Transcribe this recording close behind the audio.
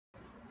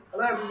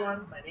Hello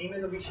everyone, my name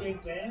is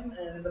Abhishek Jain,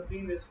 and in the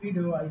previous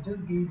video I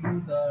just gave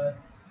you the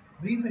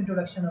brief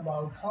introduction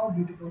about how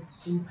Beautiful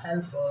Soup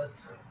helps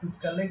us to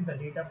collect the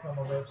data from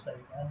a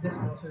website, and this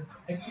process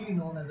actually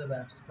known as a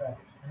web scrap.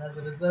 And as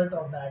a result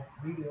of that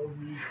video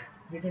we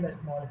created a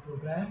small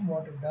program.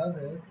 What it does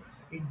is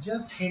it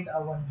just hit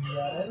a one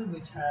URL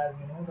which has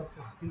the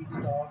 50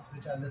 stocks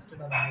which are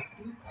listed on the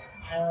Nifty,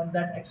 and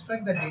that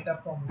extract the data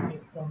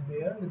from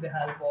there with the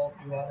help of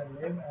URL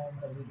lib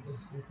and the Beautiful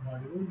Soup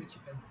module, which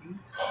you can see.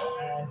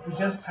 And to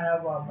just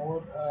have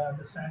more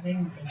understanding,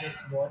 you can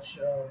just watch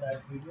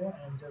that video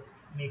and just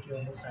make your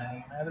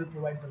understanding. I will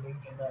provide the link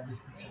in the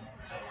description.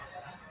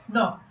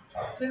 Now,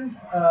 since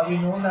we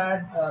know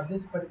that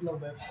this particular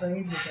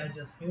website which I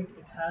just hit,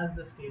 it has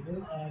this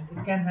table and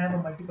it can have a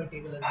multiple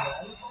table as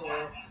well.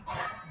 So,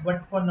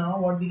 but for now,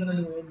 what we're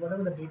gonna do is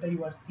whatever the data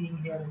you are seeing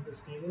here in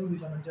this table, we're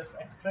gonna just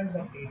extract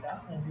that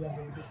data and we are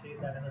going to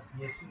save that in a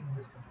CSV in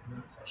this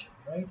particular session,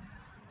 right?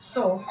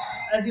 So,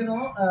 as you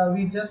know,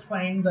 we just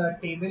find the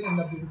table in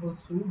the Beautiful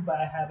Soup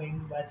by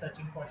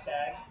searching for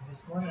tag this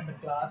one, and the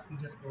class we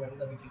just provided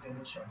the wiki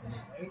table shortly,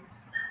 right?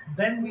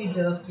 Then we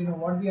just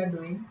what we are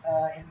doing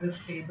in this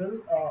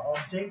table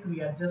object,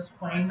 we are just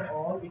find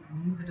all. It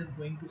means it is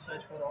going to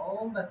search for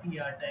all the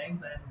TR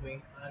tags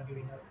and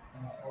giving us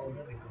all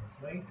the records,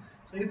 right?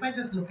 So if I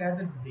just look at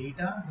the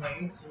data,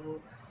 right,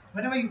 so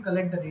whenever you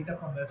collect the data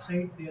from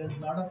website, there is a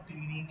lot of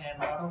cleaning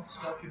and a lot of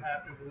stuff you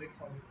have to do it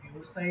from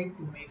your side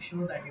to make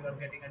sure that you are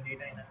getting a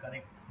data in a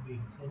correct way,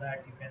 so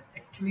that you can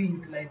actually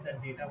utilize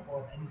that data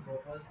for any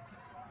purpose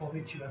for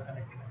which you are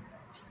collecting it.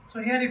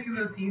 So here if you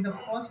will see, the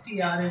first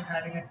TR is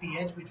having a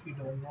TH which we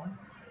don't want,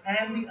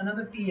 and the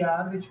another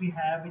TR which we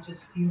have which is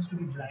seems to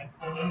be blank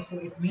for me. So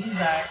it means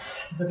that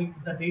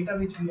the data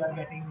which we are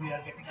getting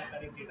a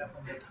correct data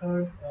from the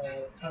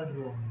third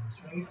row on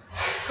this, right?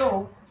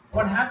 So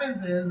what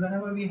happens is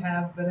whenever we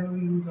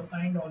use the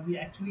find all, we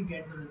actually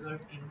get the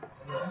result in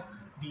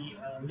the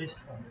list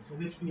format, so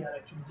which we are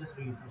actually just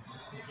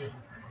reiterating.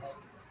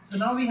 So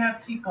now we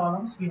have three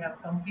columns. We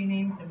have company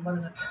name, symbol,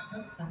 and a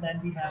sector, and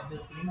then we have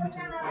this link which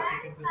is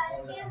associated with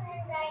all the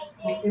company.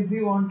 So if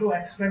we want to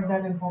extract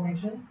that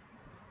information,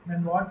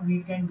 then what we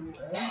can do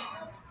is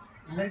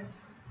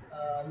let's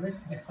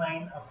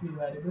define a few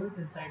variables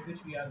inside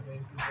which we are going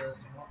to just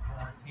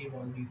save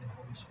all these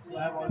information. So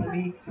I have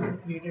already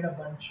created a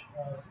bunch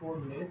four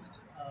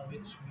list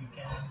which we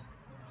can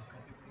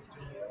copy paste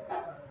in here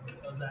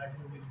because that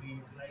we will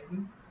be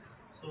utilizing.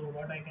 So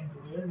what I can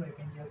do is I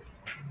can just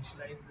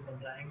initialize with a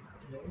blank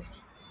list.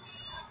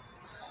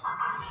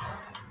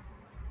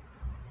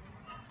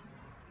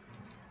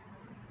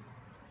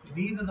 So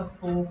these are the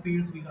four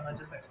fields we're gonna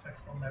just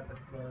extract from that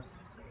particular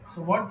site.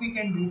 So what we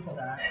can do for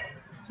that?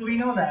 So we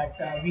know that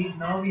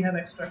we have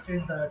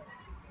extracted the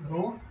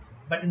row,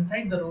 but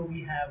inside the row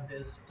we have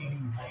this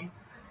TD, right?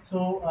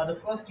 So the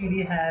first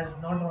TD has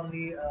not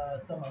only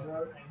some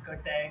other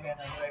anchor tag and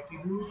other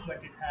attributes, but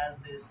it has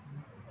this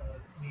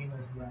name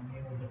as well,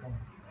 name of the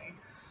company, right?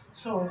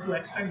 So to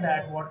extract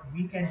that, what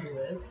we can do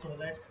is, so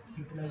let's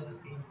utilize the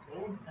same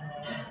code,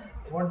 and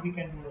what we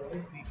can do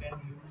is we can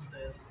use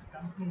this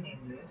company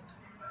name list,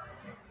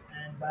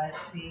 and by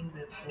seeing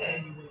this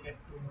code you will get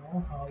to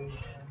know how you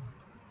can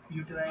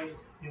utilize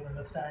your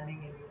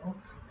understanding in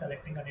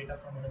collecting a data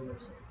from other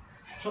website.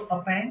 So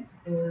append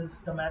is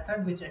the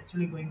method which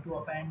actually going to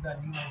append the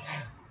new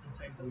entry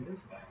inside the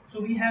list. So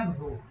we have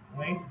row,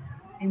 right?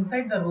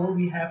 Inside the row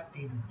we have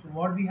TD. So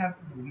what we have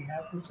to do, we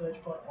have to search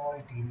for all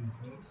TDs,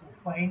 right? So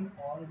find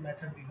all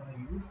method we're gonna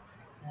use,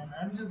 and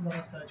I'm just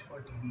gonna search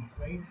for TDs,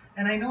 right?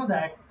 And I know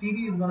that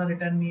TD is gonna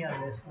return me a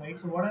list, right?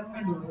 So what I'm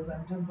gonna do is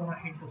I'm just gonna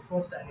hit the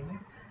first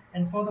element,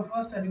 and for the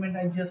first element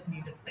I just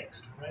need a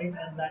text, right?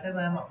 And that is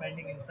I'm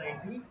appending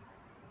inside the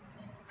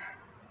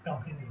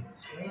company name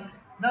list, right?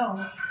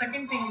 Now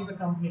second thing is the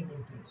company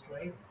linked list,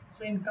 right?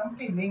 So in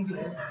company linked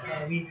list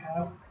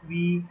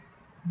we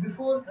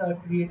before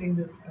creating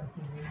this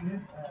company linked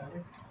list,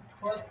 let's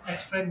first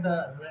extract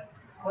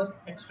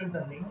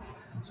the link.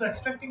 So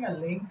extracting a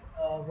link,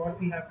 what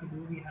we have to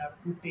do, we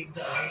have to take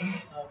the link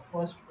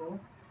first row,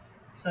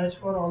 search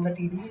for all the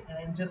TD,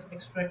 and just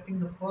extracting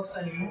the first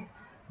element.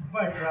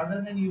 But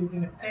rather than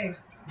using a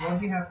text, what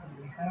we have to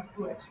do, we have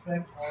to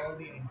extract all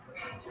the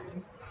inputs,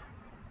 right?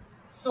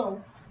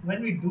 So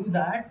when we do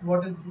that,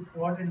 what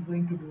it's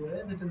going to do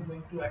is it is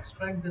going to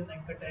extract this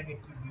anchor tag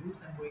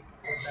attributes and going to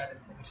put that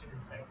information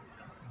inside this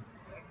company,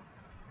 right?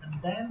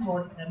 And then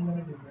what I'm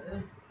going to do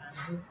is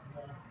I'm just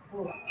going to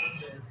put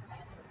this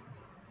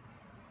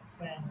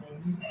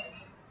pending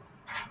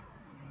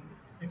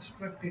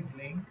extracted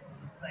link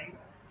inside.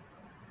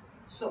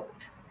 So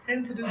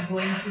since it is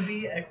going to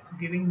be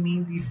giving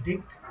me the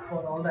dict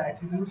for all the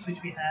attributes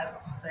which we have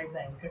inside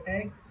the anchor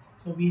tag,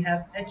 so we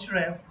have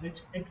href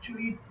which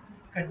actually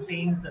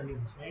contains the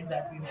links, right?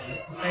 That we know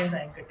inside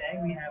the anchor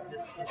tag we have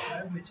this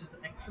href which is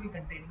actually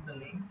containing the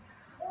link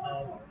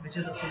which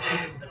is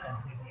associated with the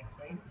company name,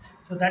 right?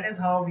 So that is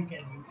how we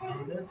can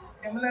do this.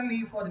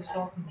 Similarly for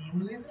stock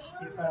name list,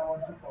 if I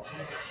want to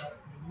populate stock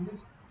name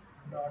list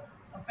dot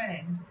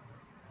append,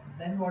 and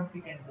then what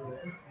we can do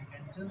is we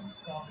can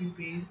just copy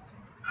paste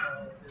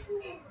this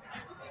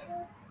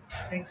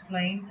text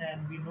line,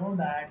 and we know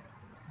that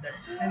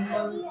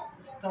symbol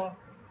stock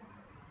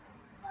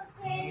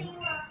name.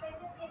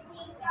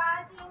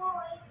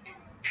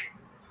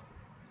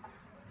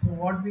 So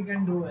what we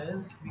can do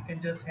is we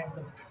can just hit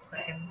the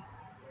second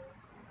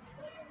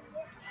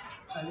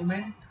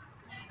element,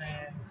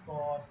 and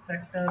for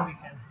sector we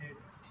can hit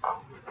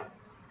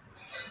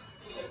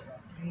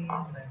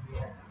name, then we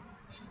have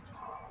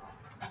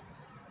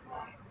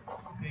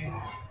okay.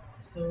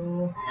 So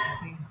I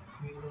think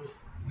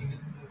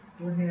everything looks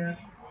good here.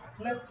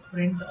 Let's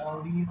print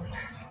all these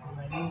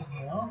values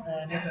now,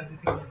 and if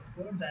everything looks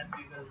good, then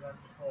we will run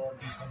for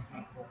the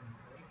complete volume,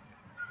 right?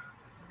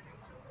 Okay,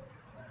 so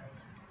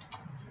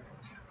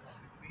just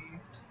copy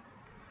paste.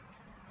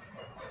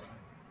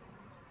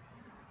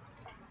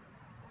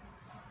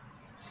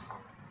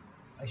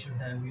 I should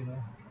have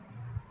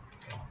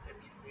kept it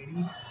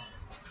ready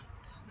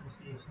to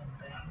save some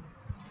time.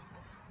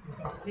 You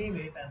can save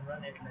it and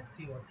run it. Let's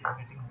see what you're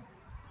getting.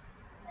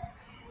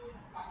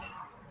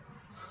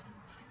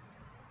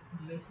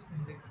 List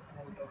index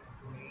out of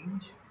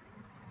range.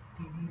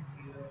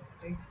 TD0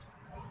 text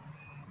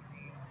company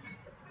name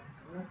list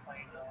row,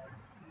 find out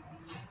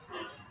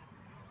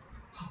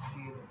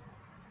TD0.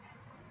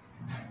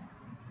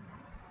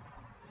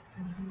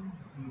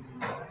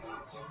 TD0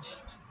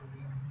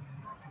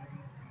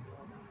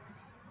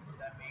 did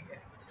I make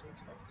any mistake?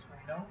 Let's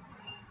find out.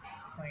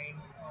 Find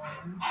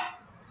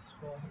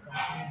for the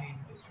company name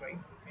list,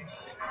 right? Okay,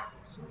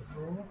 so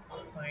row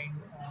find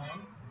all,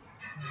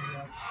 we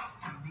have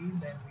TD,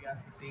 then we are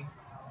hitting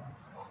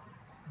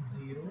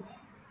 0.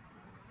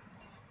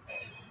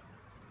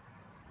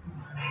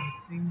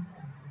 Missing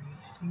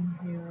anything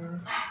here.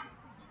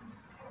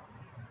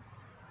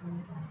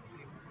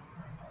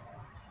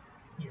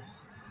 Yes.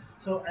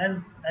 So as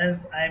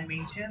I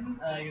mentioned,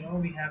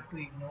 we have to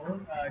ignore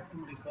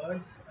two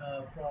records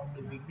from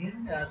the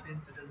beginning,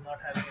 since it is not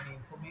having any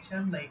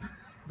information. Like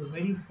the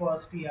very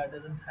first TR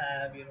doesn't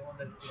have the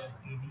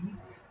TD,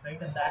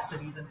 right, and that's the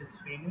reason it is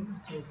failing.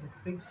 So to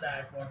fix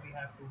that, what we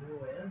have to do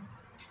is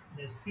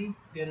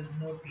there is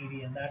no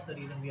TD, and that's the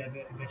reason we are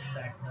getting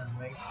that none,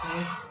 right?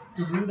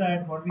 So to do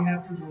that, what we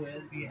have to do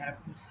is we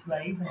have to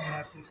slice, and we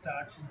have to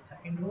start from the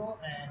second row,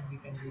 and we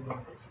can do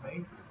like this,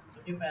 right?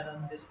 So if I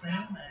run this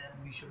time,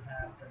 and we should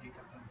have the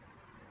data come.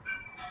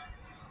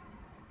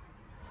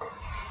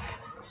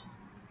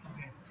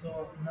 Okay, so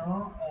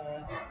now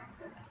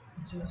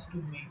just to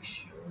make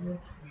sure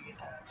we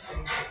have the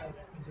data,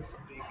 let me just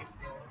break it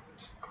for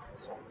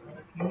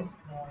at least.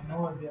 Now I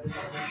know there is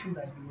an issue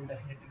that we will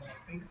definitely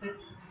gonna fix it.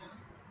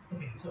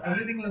 Okay, so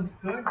everything looks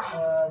good.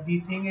 The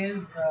thing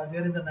is,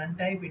 there is an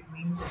untype. It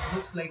means it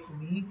looks like to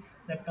me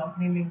that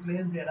company link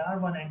list, there are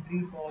one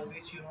entry for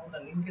which the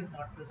link is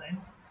not present.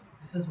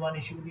 This is one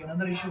issue. The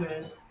another issue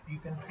is you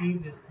can see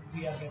this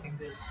we are getting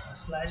this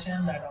slash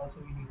n, that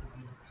also we need to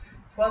clean.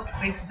 First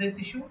fix this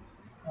issue,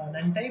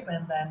 none type,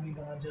 and then we're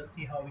gonna just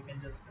see how we can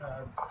just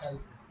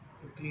help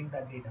to clean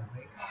that data,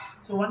 right?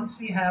 So once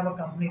we have a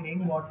company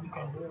link, what we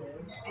can do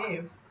is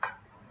if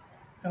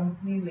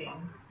company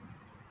link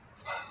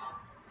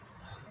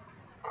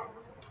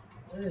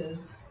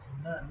is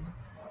none,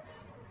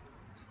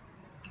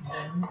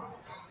 then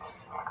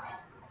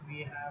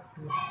we have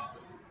to we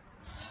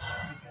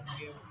can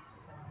give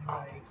something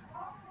like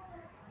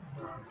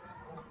dot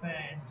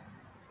append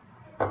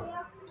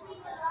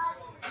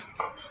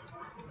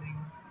link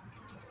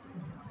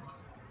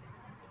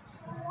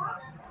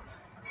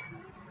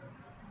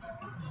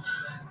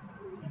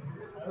in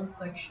the third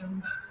section.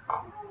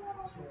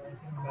 So I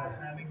think by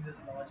having this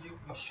logic,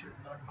 we should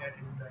not get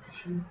into that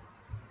issue.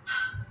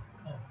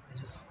 Oh, I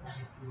just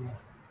wanted to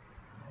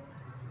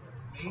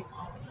break.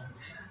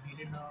 We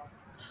did now.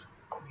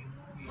 We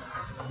know we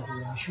are going to do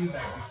an issue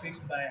that we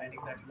fixed by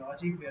adding that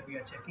logic, where we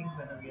are checking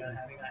whether we are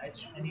having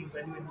any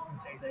value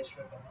inside the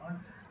href or not.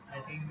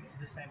 I think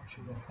this time it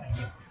should work fine.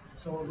 Yeah.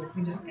 So let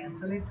me just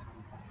cancel it.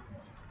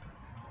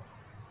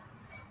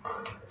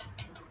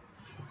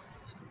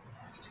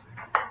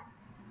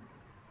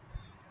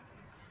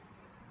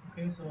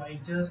 Okay, so I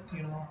just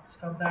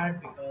stop that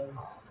because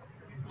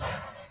we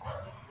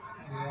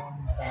want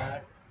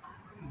that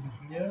to be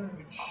here.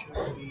 It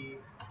should be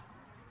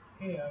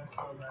here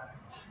so that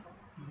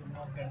you will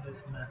not get this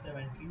massive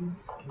entries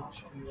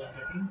which we were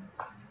getting.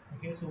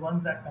 Okay, so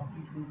once that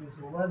complete loop is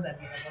over, then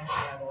once we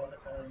have all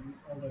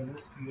the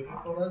list created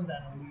for us,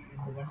 then only in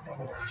the one time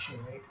it will show,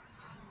 right?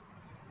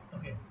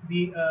 Okay,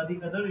 the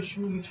other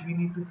issue which we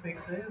need to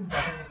fix is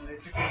that is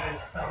related to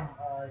this some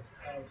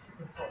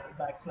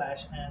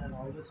backslash and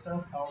all this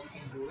stuff, how we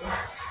can do it,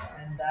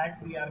 and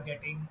that we are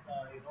getting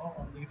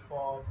only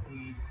for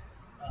the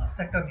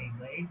sector name,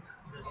 right?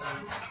 This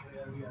is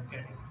where we are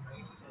getting,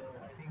 right? So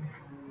I think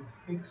to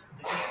fix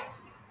this,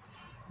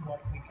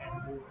 what we can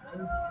do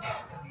is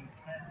we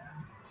can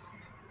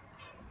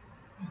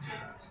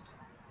just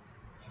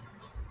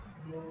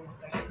go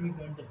text, we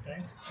got the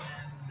text,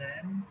 and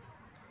then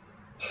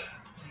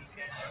we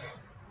can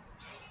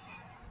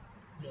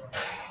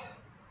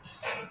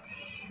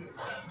should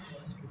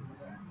help us to do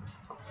that.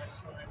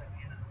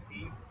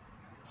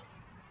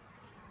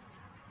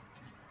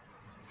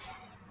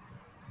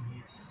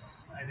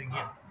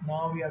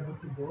 now we are good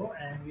to go,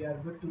 and we are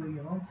good to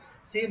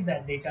save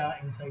that data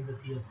inside the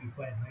CSV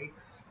file, right?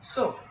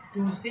 So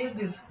to save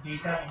this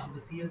data into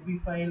the CSV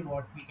file,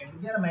 what we can do,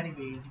 there are many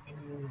ways. You can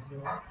use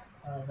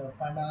the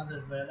pandas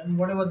as well, and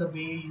whatever the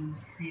way you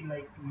feel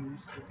like to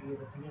use to create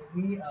a CSV.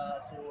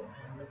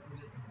 And let me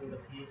just import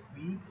a CSV,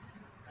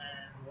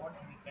 and what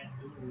we can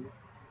do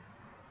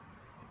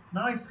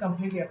now, it's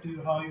completely up to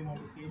you how you want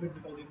to save it,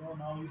 because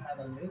now you have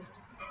a list,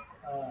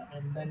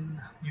 and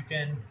then you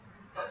can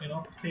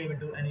save it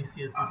to any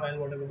CSV file,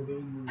 whatever the way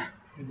you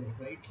feel like,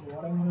 right? So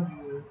what I'm gonna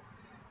do is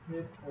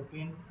hit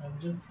open. I'm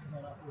just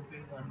gonna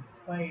open one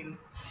file.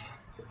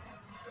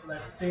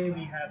 Let's say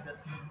we have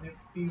this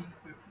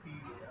Nifty50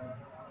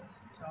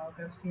 stock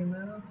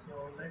HTML. So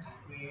let's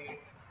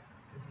create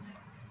the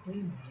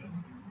same name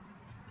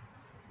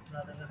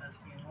rather than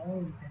HTML.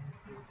 We can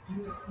say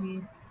CSV,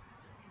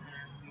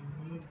 and we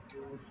need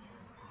this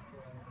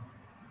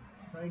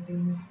for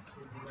writing. So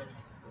let's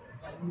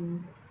value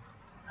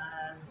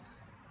as,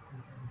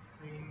 you can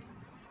say,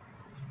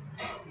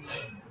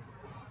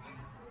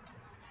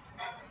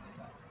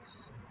 stocks,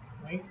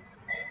 right?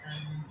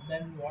 And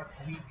then what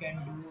we can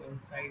do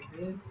inside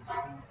this, we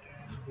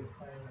can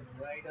define a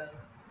writer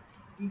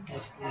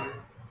equals to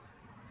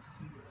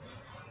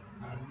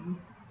CSV.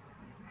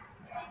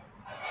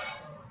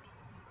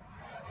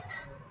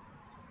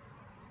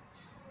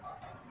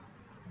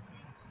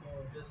 So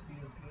this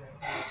CSV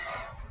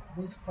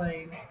this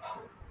file,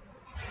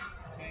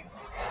 okay,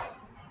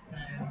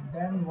 and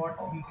then what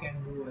we can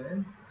do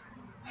is,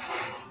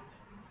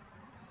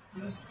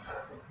 let's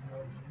put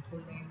more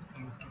meaningful name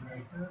CSV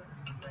writer,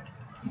 and then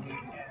we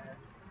can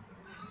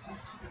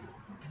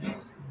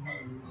just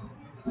use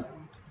CSV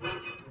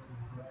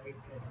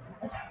writer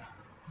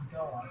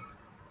dot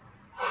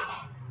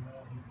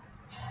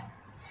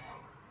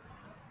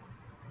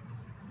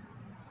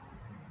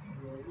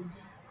rows.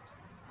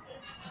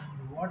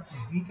 And what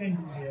we can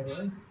do here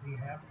is we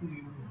have to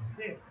use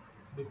zip,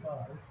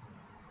 because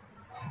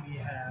we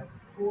have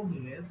four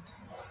list.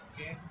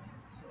 Okay,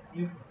 so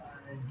if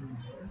I do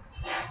this,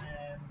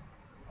 and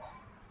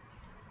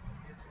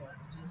okay, so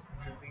I'm just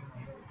zipping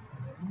here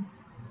them,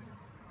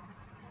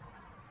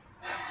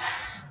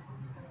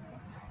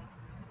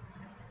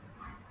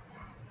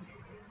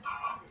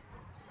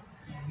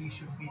 and we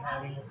should be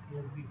having a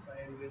CSV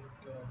file with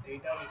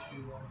data which we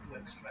want to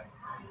extract.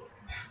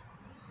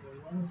 So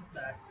once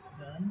that's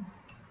done,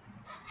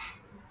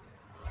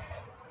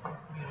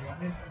 we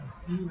run it and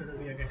see whether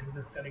we are getting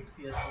the correct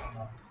CSV or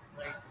not,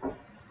 right?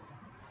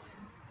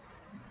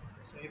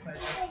 So if I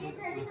just go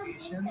to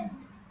location,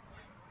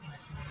 I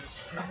can just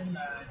fill in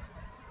that,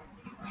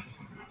 and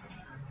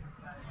if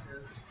I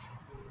just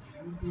go to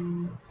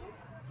YouTube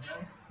and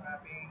web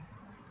scrapping,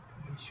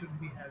 we should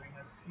be having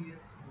a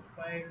CSV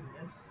file.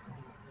 Yes,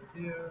 this is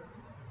here.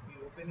 If we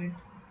open it,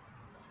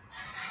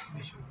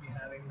 we should be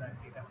having that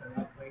data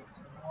correct, right?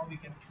 So now we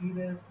can see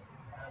this, we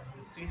have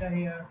this data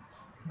here.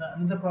 The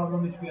another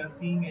problem which we are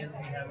seeing is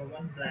we have a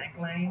one blank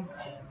line,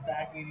 and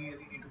that we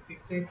really need to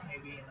fix it.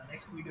 Maybe in the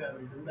next video I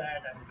will do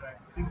that. I will try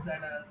to fix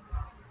that as,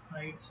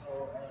 right?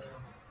 So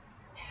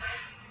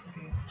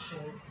okay, so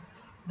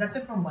that's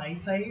it from my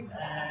side.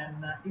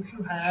 And if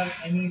you have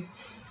any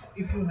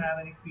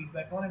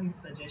feedback or any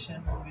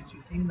suggestion which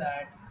you think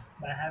that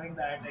by having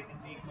that I can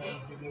make my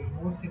videos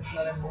more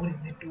simpler and more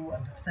easy to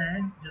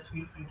understand, just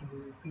feel free to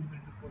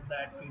put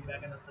that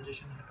feedback and a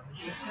suggestion in the comment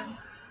section.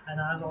 And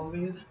as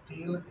always,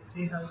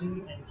 stay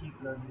healthy and keep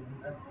learning.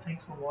 And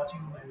thanks for watching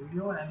my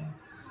video. And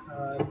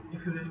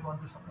if you really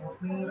want to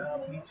support me,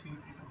 please feel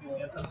free to give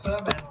me a thumbs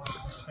up and also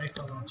subscribe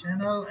to my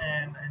channel.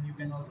 And you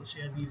can also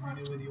share these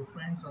videos with your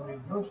friends or your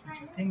groups which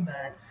you think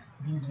that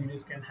these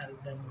videos can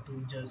help them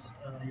to just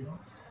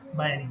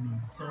by any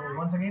means. So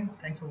once again,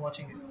 thanks for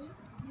watching it.